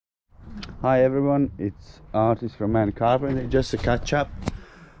Hi everyone, it's Artist from Makeover. Just a catch up.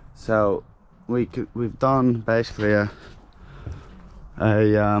 So we've done basically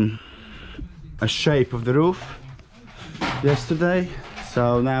a shape of the roof yesterday.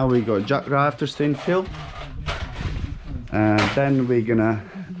 So now we got jack rafters to infill, and then we're gonna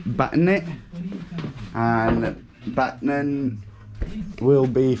batten it, and battening will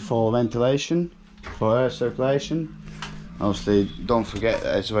be for ventilation, for air circulation. Obviously, don't forget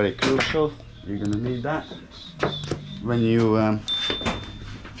that it's very crucial. You're gonna need that when you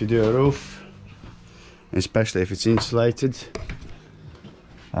if you do a roof, especially if it's insulated,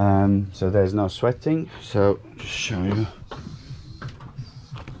 so there's no sweating. So just show you,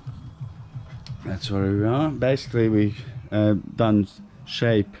 that's where we are. Basically, we done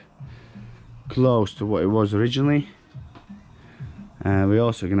shape close to what it was originally. We're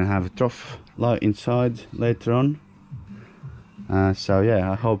also gonna have a trough light inside later on. So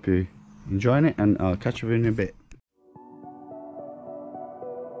yeah, I hope you enjoying it, and I'll catch you in a bit.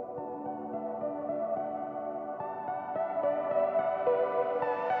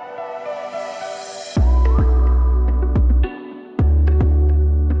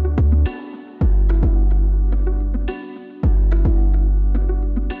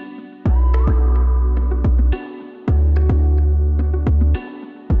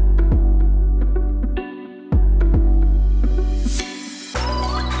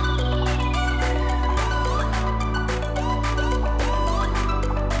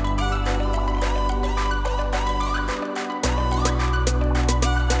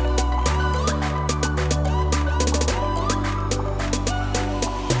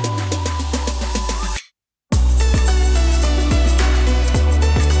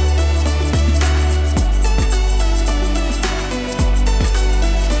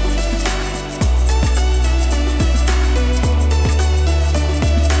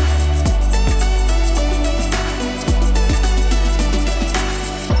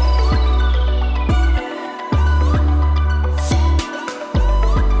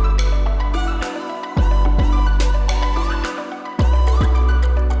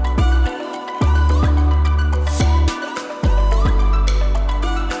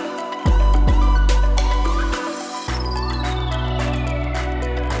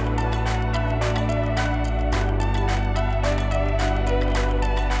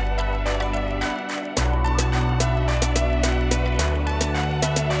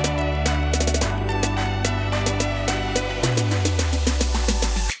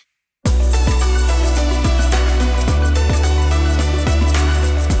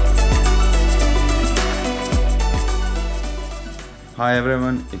 Hi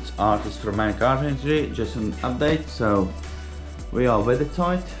everyone, it's Artist from Conservatory. Just an update. So we are weather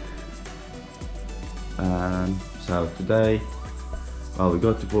tight. So today, well, we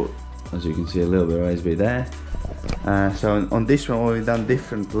got to put, as you can see, a little bit of ASB there. So on this one, what we've done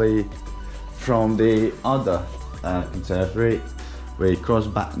differently from the other conservatory, we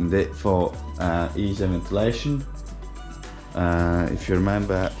cross-battened it for easier ventilation. If you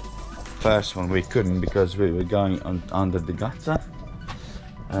remember, first one we couldn't because we were going under the gutter.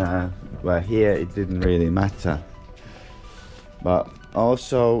 Where here it didn't really matter. But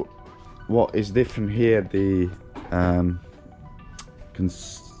also what is different here, the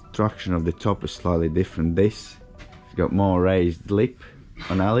construction of the top is slightly different. This has got more raised lip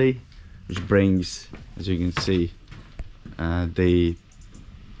on alley, which brings, as you can see, the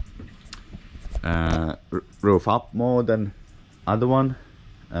roof up more than other one.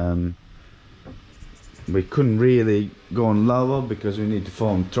 We couldn't really go on lower because we need to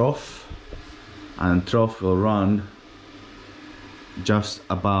form trough, and trough will run just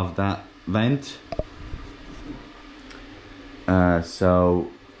above that vent. So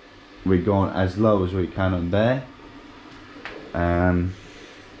we're going as low as we can on there.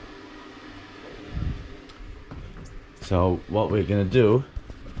 So what we're gonna do,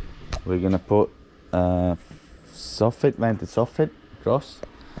 we're gonna put soffit, vented soffit across.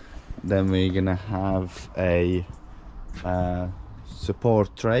 Then we're gonna have a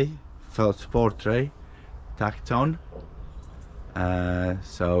support tray, felt support tray, tacked on,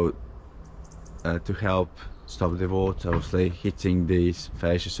 so to help stop the water obviously hitting these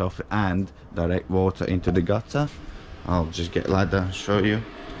fascia soffit and direct water into the gutter. I'll just get a ladder and show you.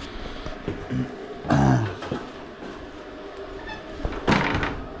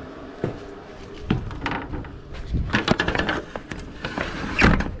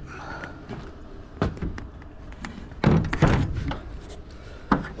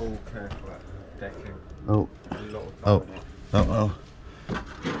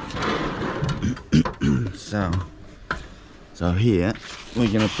 So here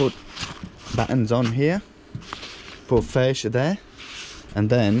we're gonna put buttons on here, put fascia there, and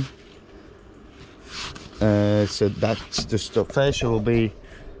then so that's to stop. Fascia will be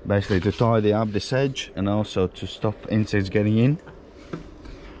basically to tidy up this edge and also to stop insects getting in.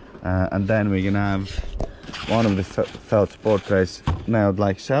 And then we're gonna have one of the felt support trays nailed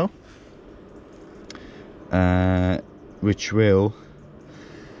like so, which will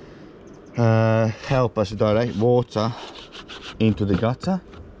help us direct water into the gutter.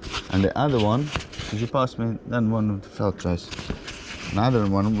 And the other one, could you pass me then one of the felt trays? Another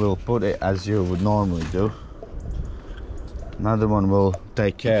one will put it as you would normally do. Another one will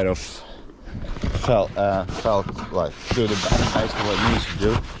take care of felt like do the basically what it needs to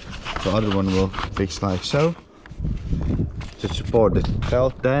do. The other one will fix like so to support the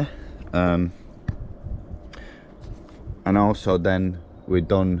felt there, and also then we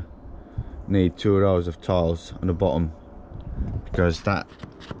don't need 2 rows of tiles on the bottom, because that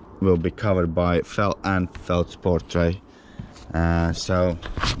will be covered by felt and felt support tray. So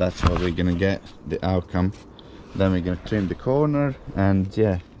that's what we're gonna get the outcome. Then we're gonna trim the corner, and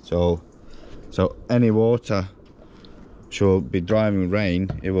yeah, so any water should be driving rain,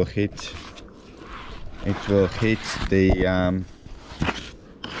 it will hit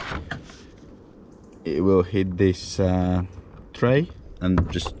this tray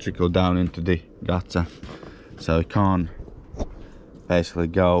and just trickle down into the gutter, so it can't basically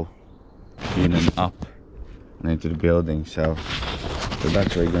go in and up and into the building. So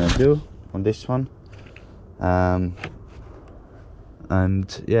that's what we're gonna do on this one, and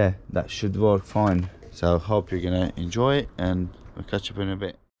yeah, that should work fine. So hope you're gonna enjoy it, and we'll catch up in a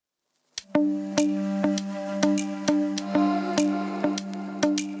bit.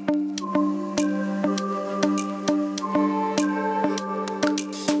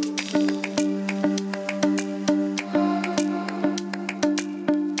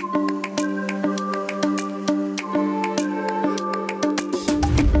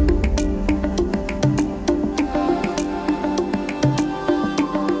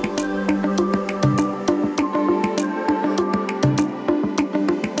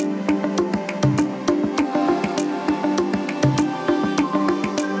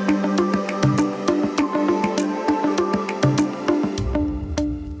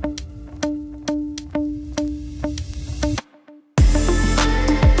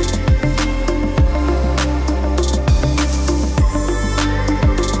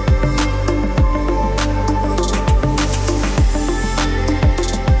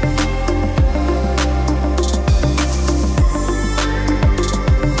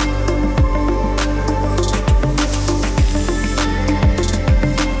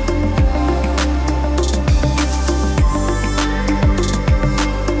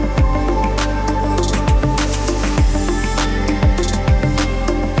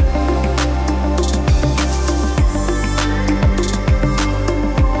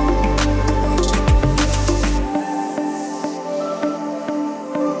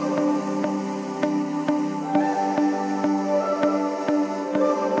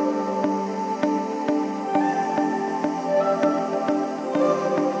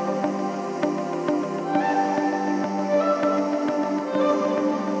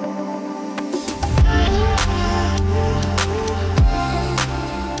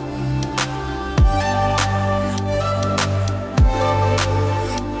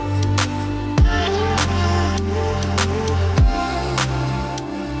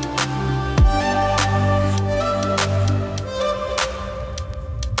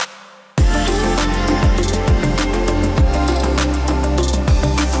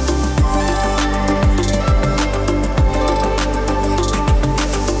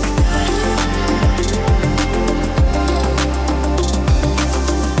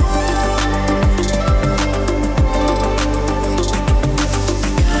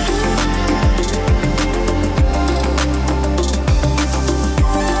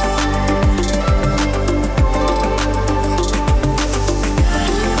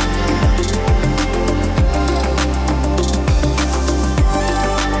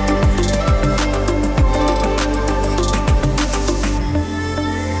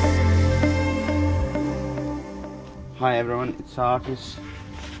 Hi everyone, it's Artis.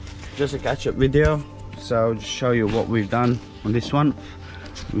 Just a catch-up video, so just show you what we've done on this one,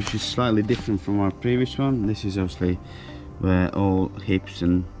 which is slightly different from our previous one. This is obviously where all hips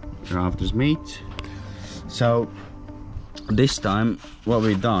and rafters meet. So this time what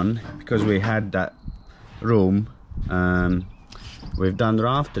we've done, because we had that room, we've done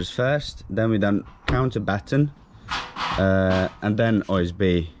rafters first, then we've done counter batten, and then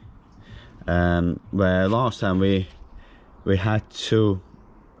OSB, where last time we had to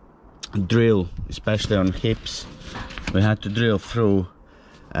drill, especially on hips. We had to drill through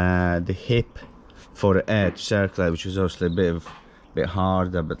the hip for the air to circulate, which was obviously a bit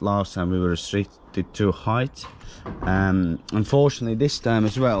harder, but last time we were restricted to height. Unfortunately this time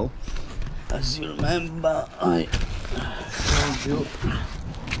as well, as you remember, I showed you,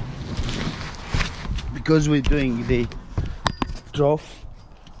 because we're doing the trough,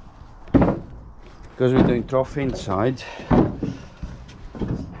 inside,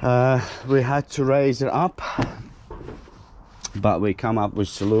 we had to raise it up, but we come up with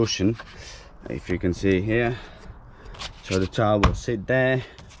solution. If you can see here, so the tile will sit there,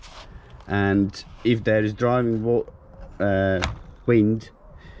 and if there is driving wind,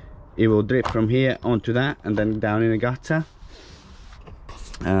 it will drip from here onto that and then down in the gutter.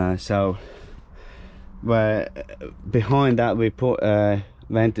 So where behind that we put a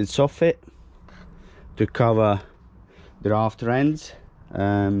vented soffit to cover the rafter ends,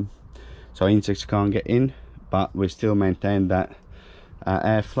 so insects can't get in, but we still maintain that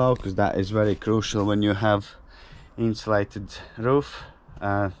airflow, because that is very crucial when you have insulated roof.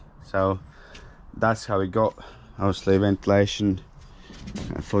 So that's how we got obviously ventilation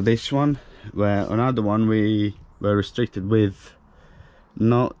for this one. Where another one we were restricted with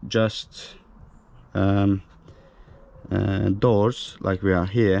not just doors like we are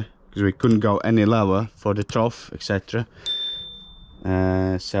here, because we couldn't go any lower for the trough, etc.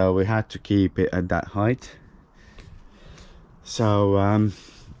 So we had to keep it at that height. So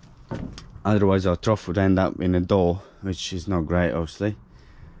otherwise our trough would end up in a door, which is not great obviously.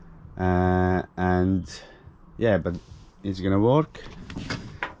 And yeah, but it's gonna work.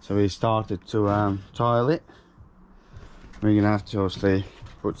 So we started to tile it. We're gonna have to obviously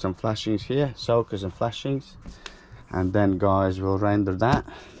put some flashings here, soakers and flashings, and then guys will render that.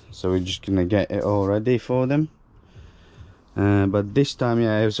 So we're just gonna get it all ready for them. But this time,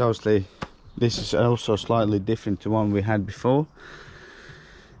 yeah, it was obviously, this is also slightly different to one we had before.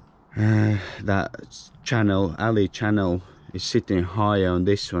 That alley channel is sitting higher on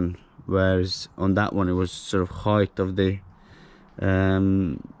this one, whereas on that one it was sort of height of the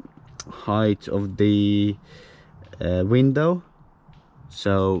window.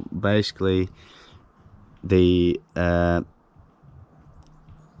 So basically the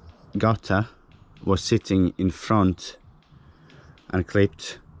gutter was sitting in front and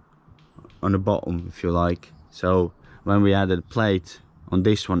clipped on the bottom, if you like. So when we added plate on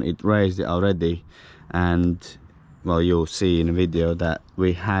this one, it raised it already, and well, you'll see in the video that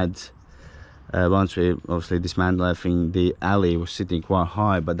we had once we obviously dismantled everything, the alley was sitting quite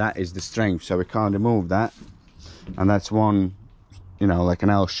high, but that is the strength, so we can't remove that. And that's one, you know, like an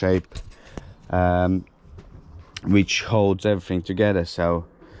L shape, which holds everything together, so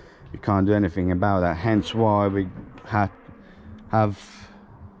we can't do anything about that. Hence why we have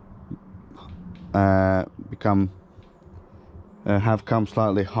come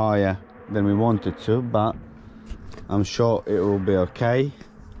slightly higher than we wanted to, but I'm sure it will be okay.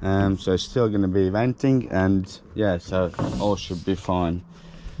 So it's still going to be venting, and yeah, so all should be fine.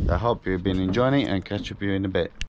 I hope you've been enjoying it, and catch up with you in a bit.